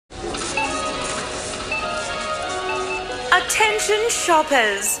Attention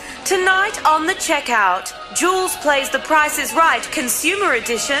shoppers! Tonight on the checkout, Jules plays The Price is Right Consumer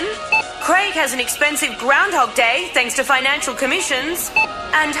Edition. Craig has an expensive Groundhog Day thanks to financial commissions.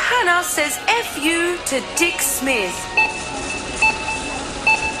 And Hannah says F you to Dick Smith.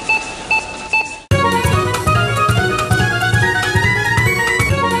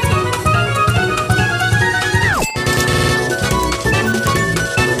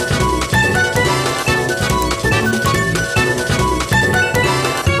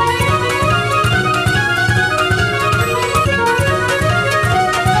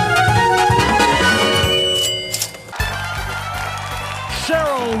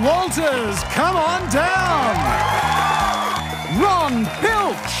 Walters, come on down! Ron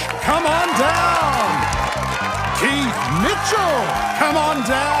Pilch, come on down! Keith Mitchell, come on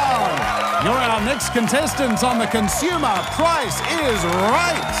down! You're our next contestants on the Consumer Price is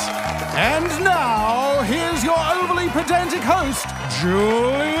Right. And now, here's your overly pedantic host,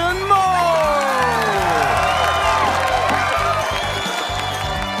 Julian Moore!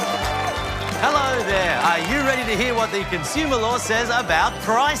 Hello there. Are you ready to hear what the consumer law says about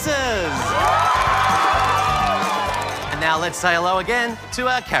prices? And now let's say hello again to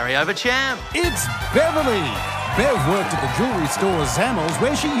our carryover champ. It's Beverly. Bev worked at the jewellery store Zammels,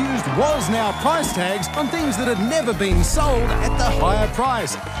 where she used was-now price tags on things that had never been sold at the higher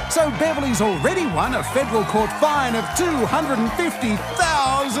price. So Beverly's already won a federal court fine of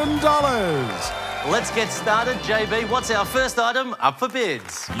 $250,000. Let's get started. JB, what's our first item up for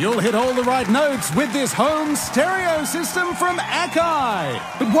bids? You'll hit all the right notes with this home stereo system from Akai.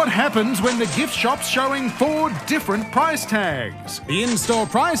 But what happens when the gift shop's showing 4 different price tags? The in-store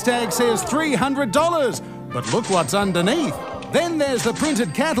price tag says $300, but look what's underneath. Then there's the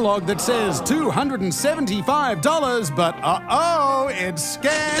printed catalogue that says $275, but it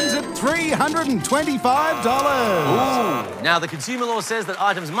scans at $325. Ooh. Now, the consumer law says that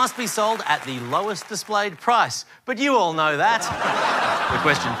items must be sold at the lowest displayed price, but you all know that. The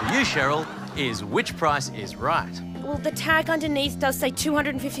question for you, Cheryl, is which price is right? Well, the tag underneath does say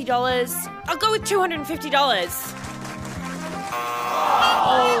 $250. I'll go with $250.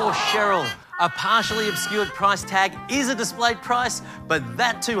 Oh, Cheryl. A partially obscured price tag is a displayed price, but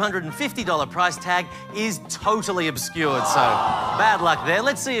that $250 price tag is totally obscured, so bad luck there.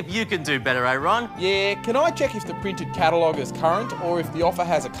 Let's see if you can do better, eh, Ron? Yeah, can I check if the printed catalogue is current or if the offer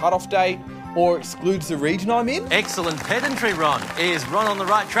has a cut-off date or excludes the region I'm in? Excellent pedantry, Ron. Is Ron on the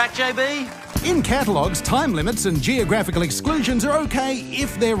right track, JB? In catalogues, time limits and geographical exclusions are okay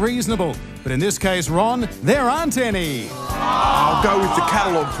if they're reasonable. But in this case, Ron, there aren't any. I'll go with the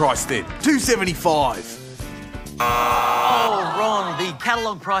catalogue price then, $275. Oh, Ron, the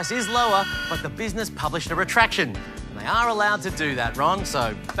catalogue price is lower, but the business published a retraction. They are allowed to do that, Ron,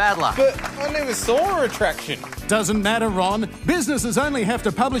 so bad luck. But I never saw a retraction. Doesn't matter, Ron. Businesses only have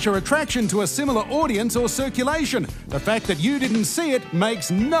to publish a retraction to a similar audience or circulation. The fact that you didn't see it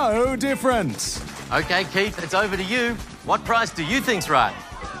makes no difference. OK, Keith, it's over to you. What price do you think's right?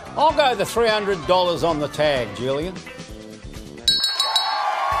 I'll go the $300 on the tag, Julian.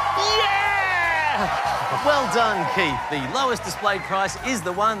 Yeah! Well done, Keith. The lowest displayed price is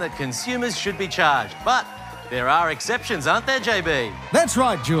the one that consumers should be charged. But there are exceptions, aren't there, JB? That's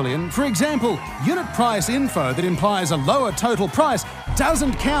right, Julian. For example, unit price info that implies a lower total price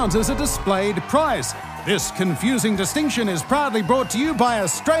doesn't count as a displayed price. This confusing distinction is proudly brought to you by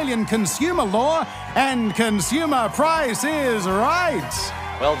Australian consumer law, and Consumer Price is Right.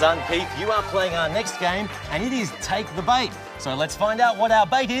 Well done, Keith. You are playing our next game, and it is Take the Bait. So let's find out what our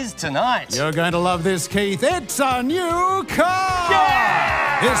bait is tonight. You're going to love this, Keith. It's a new car!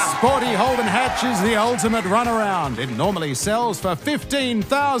 Yeah! This sporty Holden hatch is the ultimate runaround. It normally sells for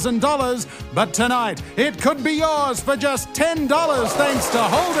 $15,000, but tonight it could be yours for just $10 thanks to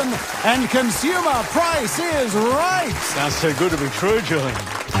Holden, and Consumer Price is Right. Sounds too good to be true, Julian.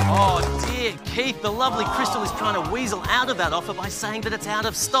 Oh dear, Keith, the lovely Crystal is trying to weasel out of that offer by saying that it's out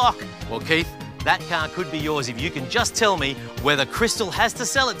of stock. Well, Keith, that car could be yours if you can just tell me whether Crystal has to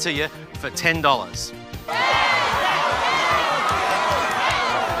sell it to you for $10.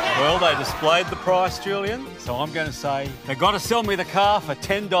 Well, they displayed the price, Julian, so I'm going to say they've got to sell me the car for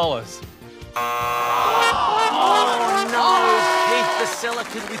 $10. Oh no, Keith, the seller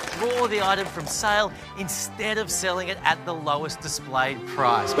can withdraw the item from sale instead of selling it at the lowest displayed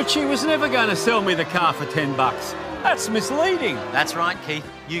price. But she was never going to sell me the car for $10. That's misleading. That's right, Keith.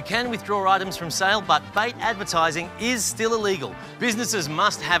 You can withdraw items from sale, but bait advertising is still illegal. Businesses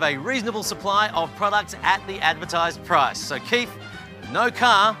must have a reasonable supply of products at the advertised price. So, Keith, no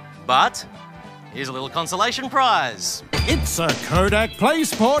car, but here's a little consolation prize. It's a Kodak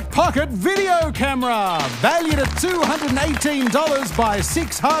PlaySport Pocket Video Camera, valued at $218 by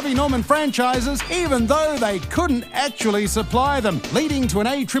 6 Harvey Norman franchises, even though they couldn't actually supply them, leading to an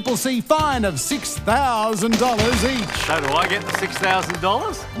ACCC fine of $6,000 each. So do I get the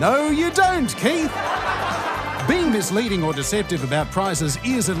 $6,000? No, you don't, Keith. Being misleading or deceptive about prices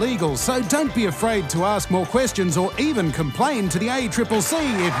is illegal, so don't be afraid to ask more questions or even complain to the ACCC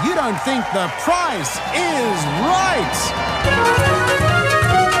if you don't think the price is right.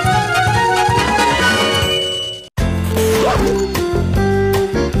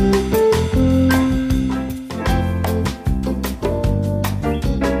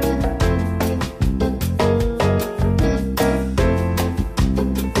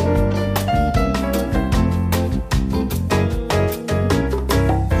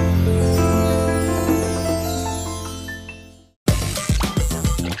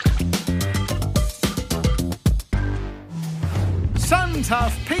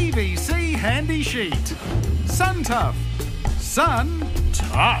 SunTough PVC Handy Sheet. SunTough. Sun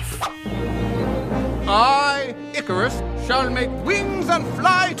tough. I, Icarus, shall make wings and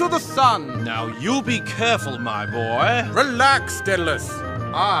fly to the sun. Now you be careful, my boy. Relax, Daedalus.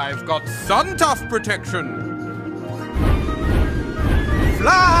 I've got SunTough protection.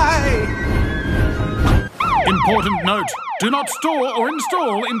 Fly! Important note, do not store or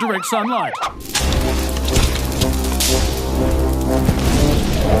install in direct sunlight.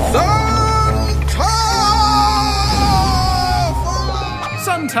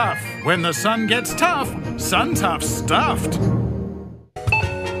 SunTough. When the sun gets tough, SunTough's stuffed.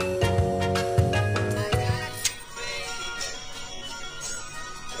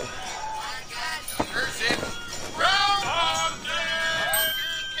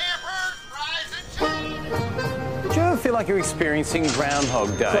 Do you ever feel like you're experiencing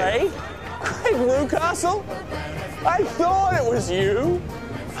Groundhog Day? Craig Newcastle? I thought it was you.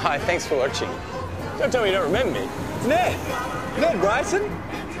 Hi, thanks for watching. Don't tell me you don't remember me. It's Ned. Ned Ryerson.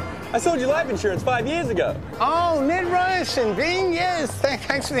 I sold you life insurance 5 years ago. Oh, Ned Ryerson, Bing, yes.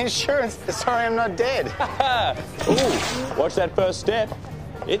 Thanks for the insurance. Sorry I'm not dead. Ooh, watch that first step.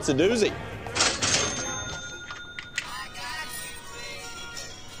 It's a doozy.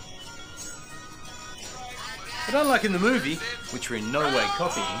 But unlike in the movie, which we're in no way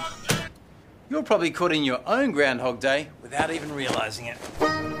copying, you're probably caught in your own Groundhog Day without even realising it.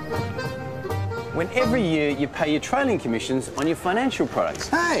 When every year you pay your trailing commissions on your financial products.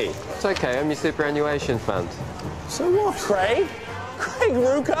 Hey! It's okay, I'm your superannuation fund. So what? Craig? Craig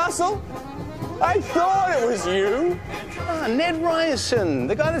Newcastle? I thought it was you. Ah, Ned Ryerson,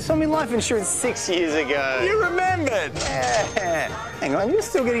 the guy that sold me life insurance 6 years ago. You remembered? Yeah. Hang on, you're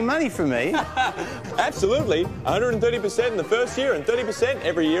still getting money from me. Absolutely. 130% in the first year and 30%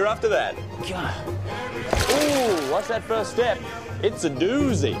 every year after that. God. Ooh, watch that first step. It's a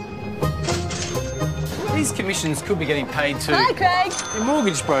doozy. These commissions could be getting paid to... Hi, Craig. ...your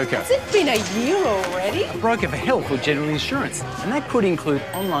mortgage broker. Has it been a year already? A broker for health or general insurance. And that could include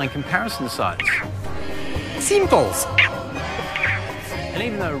online comparison sites. Simples. And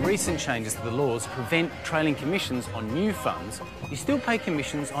even though recent changes to the laws prevent trailing commissions on new funds, you still pay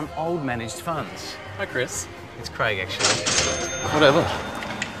commissions on old managed funds. Hi, Chris. It's Craig, actually. Whatever.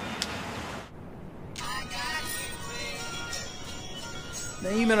 Now,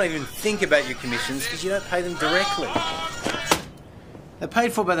 you may not even think about your commissions because you don't pay them directly. They're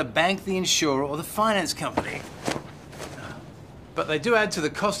paid for by the bank, the insurer, or the finance company. But they do add to the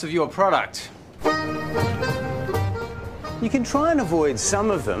cost of your product. You can try and avoid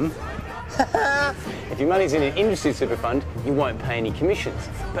some of them. If your money's in an industry super fund, you won't pay any commissions.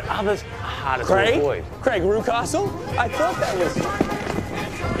 But others are harder to avoid. Craig Newcastle? I thought that was...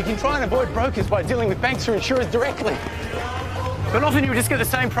 You can try and avoid brokers by dealing with banks or insurers directly. But often you just get the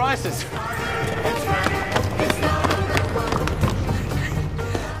same prices.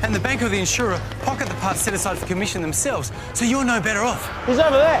 And the bank or the insurer pocket the parts set aside for commission themselves, so you're no better off. Who's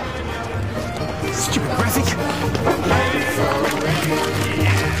over there? Stupid graphic.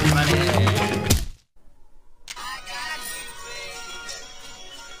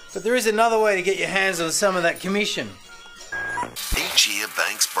 But there is another way to get your hands on some of that commission. Each year,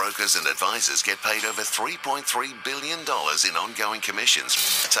 banks, brokers and advisors get paid over $3.3 billion in ongoing commissions.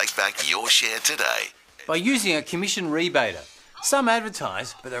 Take back your share today. By using a commission rebater. Some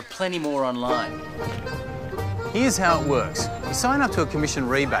advertise, but there are plenty more online. Here's how it works. You sign up to a commission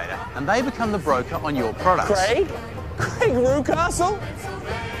rebater and they become the broker on your products. Craig? Craig Newcastle?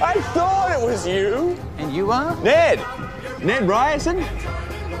 I thought it was you. And you are? Ned. Ned Ryerson?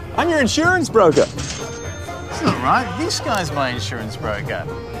 I'm your insurance broker. That's not right. This guy's my insurance broker.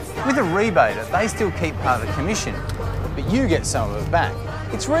 With a rebater, they still keep part of the commission, but you get some of it back.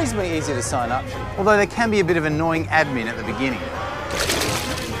 It's reasonably easy to sign up to, although there can be a bit of annoying admin at the beginning.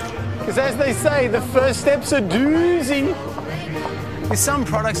 Because as they say, the first step's a doozy. With some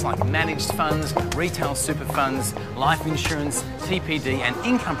products like managed funds, retail super funds, life insurance, TPD and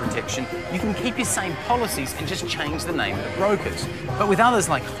income protection, you can keep your same policies and just change the name of the brokers. But with others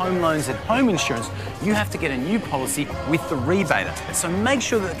like home loans and home insurance, you have to get a new policy with the rebater. So make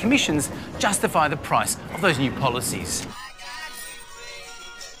sure that the commissions justify the price of those new policies.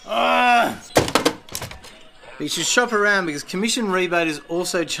 You should shop around because commission rebaters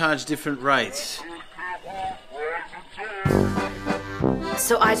also charge different rates.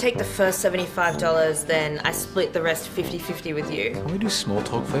 So I take the first $75, then I split the rest 50-50 with you. Can we do small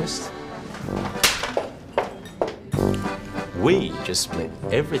talk first? We just split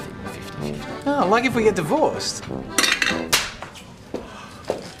everything 50-50. Oh, like if we get divorced.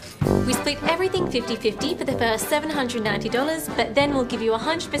 We split everything 50-50 for the first $790, but then we'll give you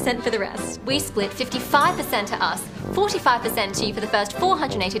 100% for the rest. We split 55% to us, 45% to you for the first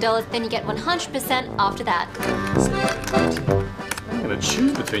 $480, then you get 100% after that. I'm going to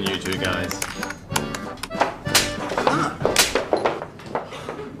choose between you two guys.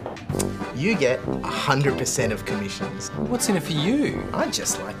 You get 100% of commissions. What's in it for you? I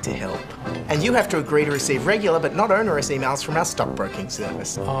just like to help. And you have to agree to receive regular but not onerous emails from our stockbroking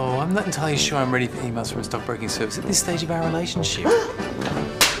service. Oh, I'm not entirely sure I'm ready for emails from a stockbroking service at this stage of our relationship.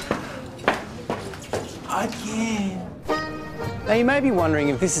 Again. Now, you may be wondering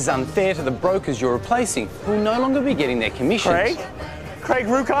if this is unfair to the brokers you're replacing, who will no longer be getting their commissions. Craig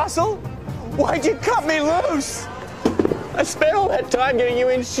Rucastle? Why'd you cut me loose? I spent all that time getting you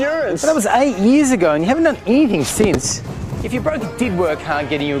insurance. But that was 8 years ago and you haven't done anything since. If your broker did work hard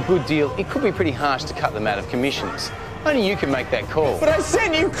getting you a good deal, it could be pretty harsh to cut them out of commissions. Only you can make that call. But I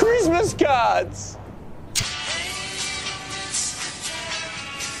sent you Christmas cards.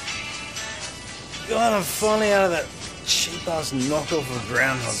 God, I'm finally out of that cheap-ass knockoff of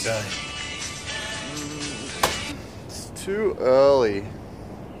Groundhog Day. It's too early.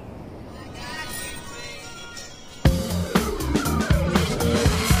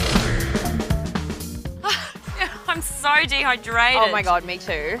 I'm so dehydrated. Oh my God, me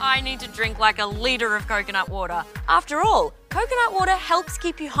too. I need to drink like a litre of coconut water. After all, coconut water helps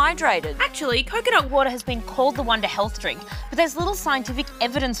keep you hydrated. Actually, coconut water has been called the Wonder Health drink, but there's little scientific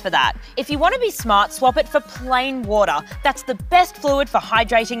evidence for that. If you want to be smart, swap it for plain water. That's the best fluid for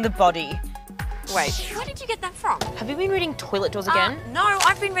hydrating the body. Wait, where did you get that from? Have you been reading Toilet Doors again? No,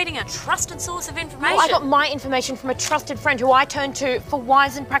 I've been reading a trusted source of information. Well, I got my information from a trusted friend who I turn to for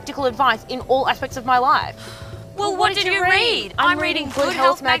wise and practical advice in all aspects of my life. Well, what did you read? I'm reading Good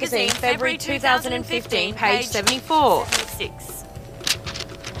Health Magazine, February 2015, page 74. 76.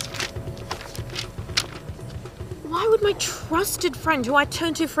 Why would my trusted friend who I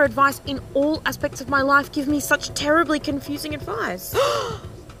turn to for advice in all aspects of my life give me such terribly confusing advice?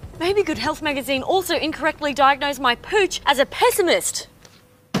 Maybe Good Health Magazine also incorrectly diagnosed my pooch as a pessimist.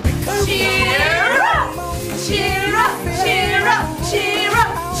 Cheer up! Cheer up! Cheer up! Cheer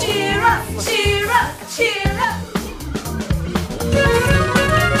up! Cheer up! Cheer up! Cheer up!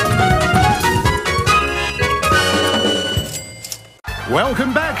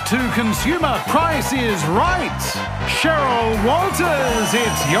 Welcome back to Consumer Price is Right. Cheryl Walters,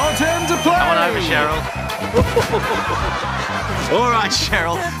 it's your turn to play. Come on over, Cheryl. All right,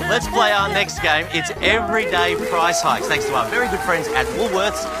 Cheryl, let's play our next game. It's everyday price hikes, thanks to our very good friends at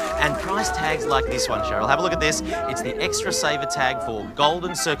Woolworths and price tags like this one, Cheryl. Have a look at this. It's the Extra Saver tag for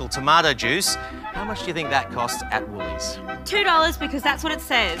Golden Circle tomato juice. How much do you think that costs at Woolies? $2 because that's what it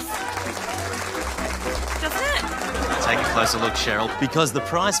says. Doesn't it? Take a closer look, Cheryl, because the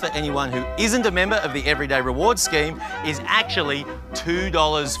price for anyone who isn't a member of the Everyday Rewards Scheme is actually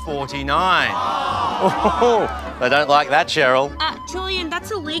 $2.49. Oh, I don't like that, Cheryl. Julian,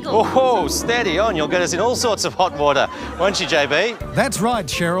 that's illegal. Oh, steady on. You'll get us in all sorts of hot water, won't you, JB? That's right,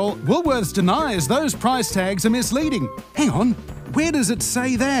 Cheryl. Woolworths denies those price tags are misleading. Hang on, where does it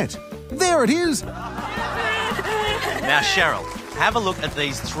say that? There it is. Now, Cheryl, have a look at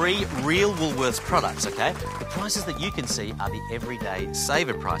these 3 real Woolworths products, OK? The prices that you can see are the Everyday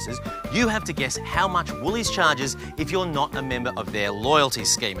Saver prices. You have to guess how much Woolies charges if you're not a member of their loyalty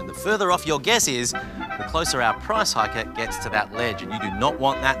scheme. And the further off your guess is, the closer our price hiker gets to that ledge. And you do not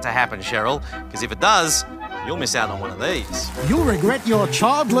want that to happen, Cheryl, because if it does, you'll miss out on one of these. You'll regret your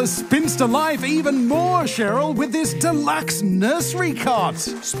childless spinster life even more, Cheryl, with this deluxe nursery cot.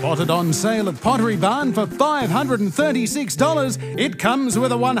 Spotted on sale at Pottery Barn for $536, it comes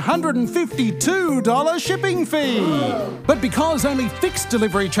with a $152 shipping fee. But because only fixed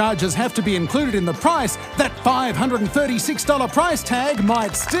delivery charges have to be included in the price, that $536 price tag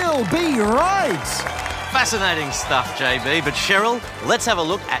might still be right. Fascinating stuff, JB. But Cheryl, let's have a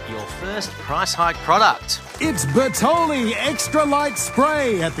look at your first price hike product. It's Bertolli Extra Light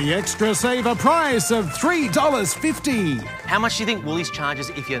Spray at the extra saver price of $3.50. How much do you think Woolies charges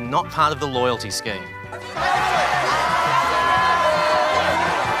if you're not part of the loyalty scheme?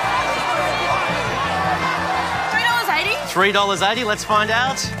 $3.80, let's find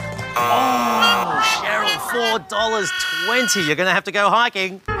out. Oh, Cheryl, $4.20. You're going to have to go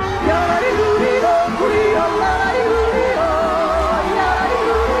hiking.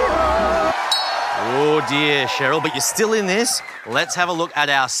 Oh dear, Cheryl, but you're still in this. Let's have a look at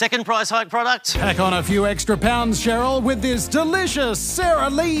our second price hike product. Pack on a few extra pounds, Cheryl, with this delicious Sara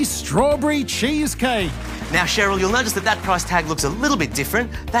Lee strawberry cheesecake. Now, Cheryl, you'll notice that price tag looks a little bit different.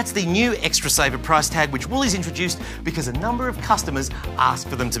 That's the new Extra Saver price tag, which Woolies introduced because a number of customers asked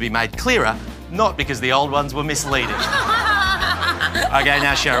for them to be made clearer, not because the old ones were misleading. OK,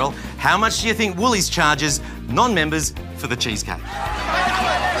 now, Cheryl, how much do you think Woolies charges non-members for the cheesecake?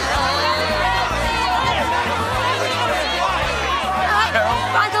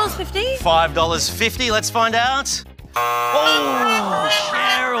 $5.50. $5.50, let's find out. Oh,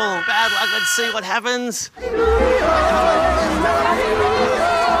 Cheryl, bad luck. Let's see what happens. Oh,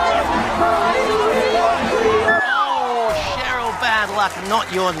 Cheryl, bad luck. Not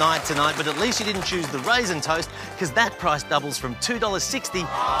your night tonight, but at least you didn't choose the raisin toast because that price doubles from $2.60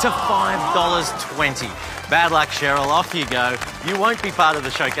 to $5.20. Bad luck, Cheryl. Off you go. You won't be part of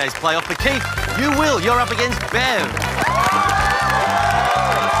the Showcase playoff, but Keith, you will. You're up against Bev.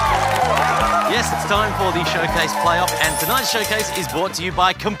 Yes, it's time for the Showcase playoff, and tonight's Showcase is brought to you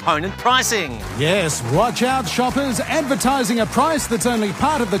by Component Pricing. Yes, watch out, shoppers. Advertising a price that's only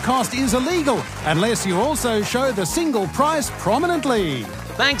part of the cost is illegal, unless you also show the single price prominently.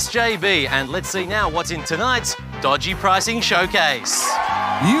 Thanks, JB, and let's see now what's in tonight's Dodgy Pricing Showcase.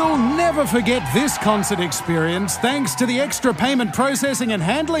 You'll never forget this concert experience thanks to the extra payment processing and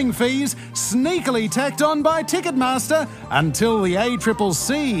handling fees sneakily tacked on by Ticketmaster until the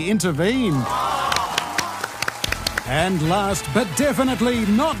ACCC intervened. And last but definitely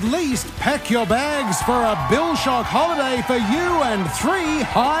not least, pack your bags for a Bill Shock holiday for you and 3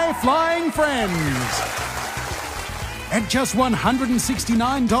 high-flying friends. At just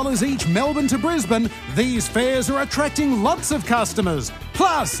 $169 each Melbourne to Brisbane, these fares are attracting lots of customers,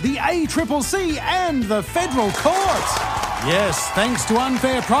 plus the ACCC and the Federal Court. Yes, thanks to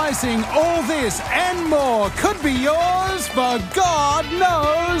unfair pricing, all this and more could be yours for God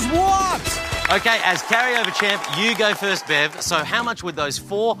knows what. OK, as carryover champ, you go first, Bev. So how much would those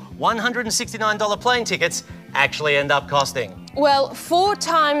 4 $169 plane tickets actually end up costing? Well, 4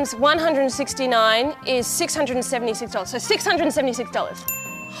 times 169 is $676. So $676.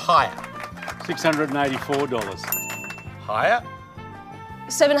 Higher. $684. Higher.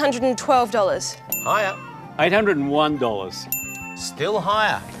 $712. Higher. $801. Still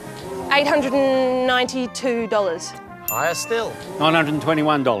higher. $892. Higher still.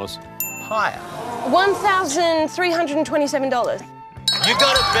 $921. Higher. $1,327. You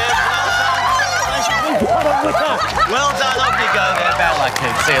got it, Bev. Well done. Off you go there. Bad luck,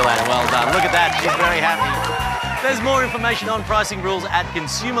 Keith. See you later. Well done. Look at that. She's very happy. There's more information on pricing rules at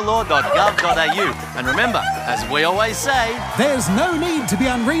consumerlaw.gov.au. And remember, as we always say, there's no need to be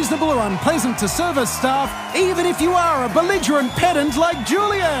unreasonable or unpleasant to service staff, even if you are a belligerent pedant like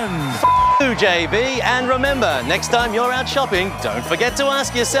Julian. You, JB. And remember, next time you're out shopping, don't forget to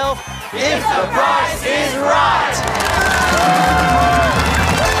ask yourself if the price is right.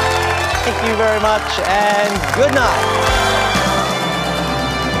 Thank you very much and good night.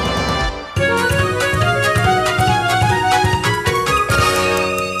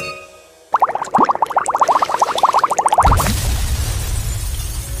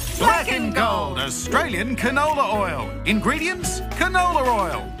 Black and Gold Australian canola oil. Ingredients: canola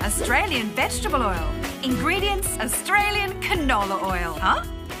oil. Australian vegetable oil. Ingredients: Australian canola oil. Huh?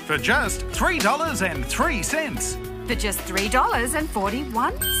 For just $3.03. For just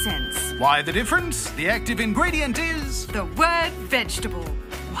 $3.41. Why the difference? The active ingredient is the word vegetable.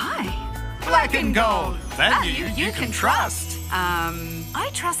 Why? Black and Gold. Value you can trust. I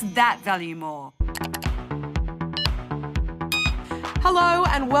trust that value more. Hello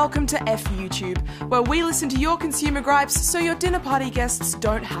and welcome to F YouTube, where we listen to your consumer gripes so your dinner party guests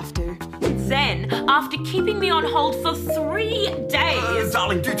don't have to. Then, after keeping me on hold for 3 days...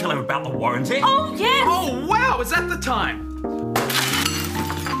 Darling, do tell him about the warranty. Oh, yes! Oh, wow, is that the time?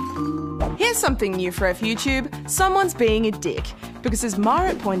 Here's something new for F YouTube. Someone's being a dick. Because as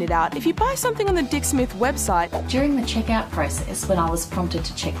Marit pointed out, if you buy something on the Dick Smith website... During the checkout process, when I was prompted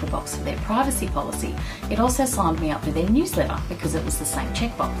to check the box for their privacy policy, it also signed me up for their newsletter because it was the same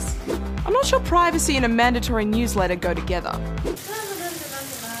checkbox. I'm not sure privacy and a mandatory newsletter go together.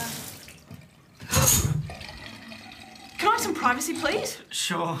 Can I have some privacy, please?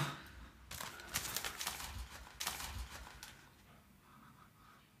 Sure.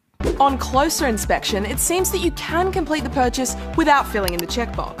 On closer inspection, it seems that you can complete the purchase without filling in the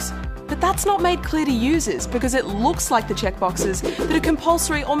checkbox. But that's not made clear to users because it looks like the checkboxes that are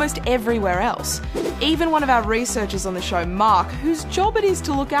compulsory almost everywhere else. Even one of our researchers on the show, Mark, whose job it is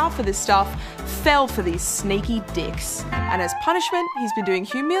to look out for this stuff, fell for these sneaky dicks. And as punishment, he's been doing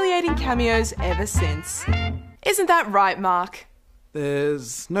humiliating cameos ever since. Isn't that right, Mark?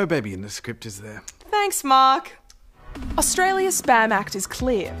 There's no baby in the script, is there? Thanks, Mark. Australia's Spam Act is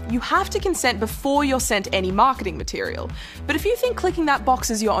clear. You have to consent before you're sent any marketing material. But if you think clicking that box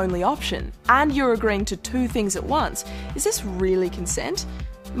is your only option, and you're agreeing to 2 things at once, is this really consent?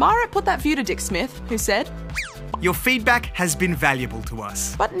 Marit put that view to Dick Smith, who said, "Your feedback has been valuable to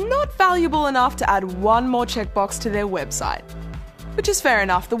us." But not valuable enough to add 1 more checkbox to their website. Which is fair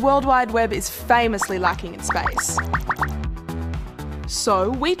enough, the World Wide Web is famously lacking in space. So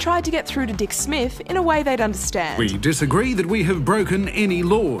we tried to get through to Dick Smith in a way they'd understand. We disagree that we have broken any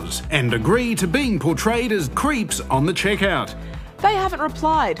laws and agree to being portrayed as creeps on the checkout. They haven't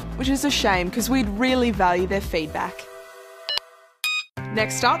replied, which is a shame because we'd really value their feedback.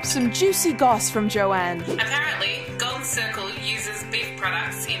 Next up, some juicy goss from Joanne. Apparently, Golden Circle uses beef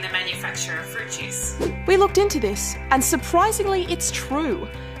products in the manufacture of fruit juice. We looked into this, and surprisingly, it's true.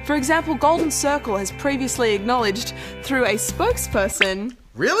 For example, Golden Circle has previously acknowledged through a spokesperson...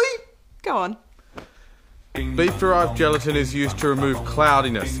 Really? Go on. Beef-derived gelatin is used to remove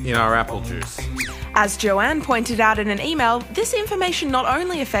cloudiness in our apple juice. As Joanne pointed out in an email, this information not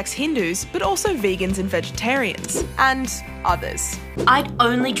only affects Hindus, but also vegans and vegetarians. And others. I'd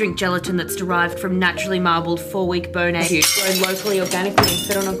only drink gelatin that's derived from naturally marbled 4-week bone egg, grown locally, organically and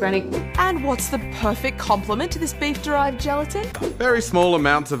fed on organic. And what's the perfect complement to this beef-derived gelatin? Very small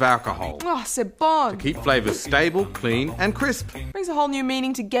amounts of alcohol. Oh, c'est bon. Keep flavours stable, clean and crisp. Brings a whole new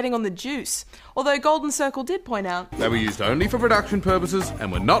meaning to getting on the juice. Although Golden Circle did point out they were used only for production purposes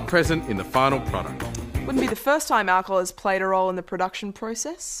and were not present in the final product. Wouldn't be the first time alcohol has played a role in the production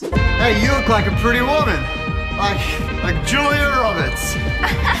process. Hey, you look like a pretty woman. Like Julia Roberts.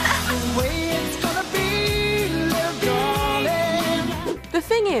 The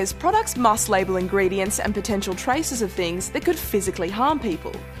thing is, products must label ingredients and potential traces of things that could physically harm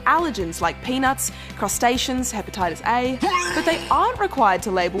people. Allergens like peanuts, crustaceans, hepatitis A, but they aren't required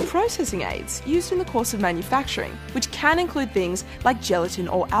to label processing aids used in the course of manufacturing, which can include things like gelatin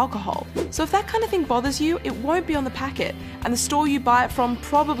or alcohol. So if that kind of thing bothers you, it won't be on the packet, and the store you buy it from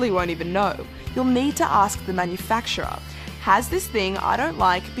probably won't even know. You'll need to ask the manufacturer, has this thing I don't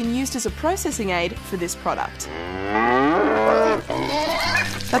like been used as a processing aid for this product?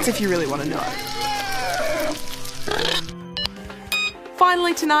 That's if you really want to know.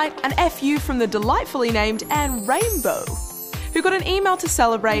 Finally tonight, an FU from the delightfully named Anne Rainbow, who got an email to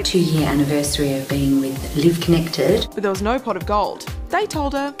celebrate 2-year anniversary of being with Live Connected. But there was no pot of gold. They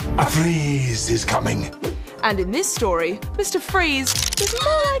told her, "A freeze is coming." And in this story, Mr. Freeze is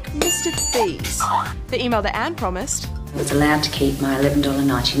more like Mr. Fees. The email that Anne promised I was allowed to keep my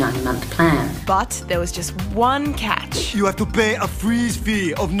 $11.99 a month plan. But there was just one catch. You have to pay a freeze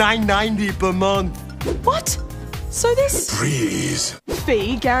fee of $9.90 per month. What? So this freeze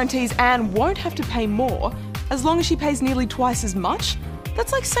fee guarantees Anne won't have to pay more as long as she pays nearly twice as much?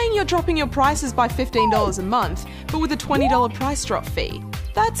 That's like saying you're dropping your prices by $15 a month, but with a $20 price drop fee.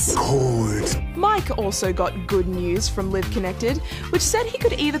 That's cold. Mike also got good news from Live Connected, which said he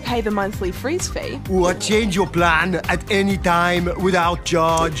could either pay the monthly freeze fee or change your plan at any time without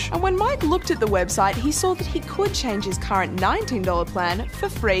charge. And when Mike looked at the website, he saw that he could change his current $19 plan for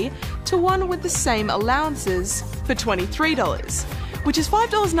free to one with the same allowances for $23, which is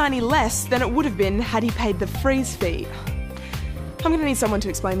 $5.90 less than it would have been had he paid the freeze fee. I'm gonna need someone to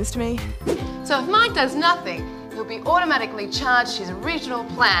explain this to me. So if Mike does nothing, he'll be automatically charged his original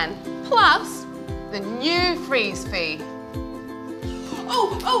plan, plus the new freeze fee.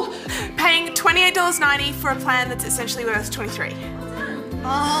 Paying $28.90 for a plan that's essentially worth $23.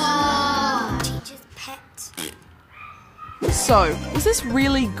 Oh, teacher's pet. So So, was this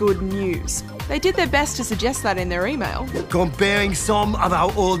really good news? They did their best to suggest that in their email. Comparing some of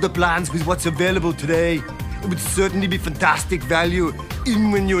our older plans with what's available today, it would certainly be fantastic value,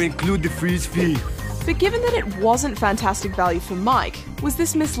 even when you include the freeze fee. But given that it wasn't fantastic value for Mike, was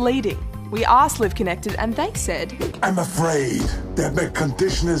this misleading? We asked Live Connected and they said, I'm afraid that my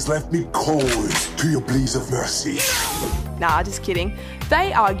condition has left me cold to your pleas of mercy. Nah, just kidding.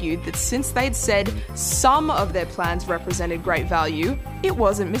 They argued that since they'd said some of their plans represented great value, it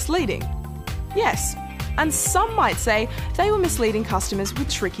wasn't misleading. Yes, and some might say they were misleading customers with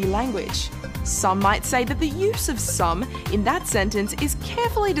tricky language. Some might say that the use of some in that sentence is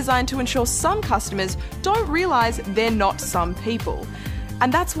carefully designed to ensure some customers don't realise they're not some people.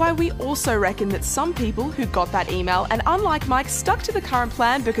 And that's why we also reckon that some people who got that email and, unlike Mike, stuck to the current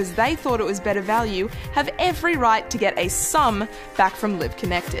plan because they thought it was better value, have every right to get a sum back from Live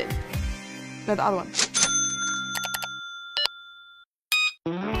Connected. No, the other one.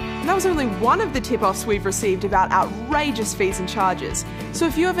 And that was only one of the tip-offs we've received about outrageous fees and charges. So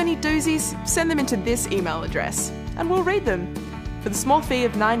if you have any doozies, send them into this email address, and we'll read them for the small fee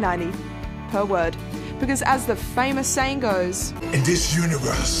of $9.90 per word. Because as the famous saying goes, in this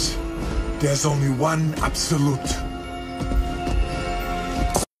universe, there's only one absolute.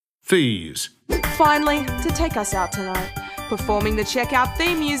 Fees. Finally, to take us out tonight, performing the checkout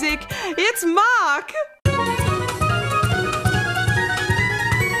theme music, it's Mark!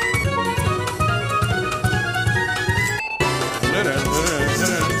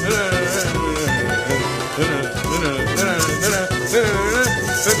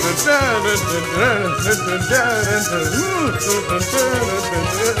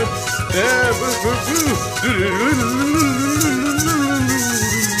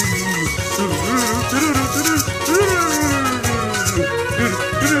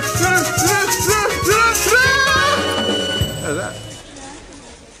 How's that?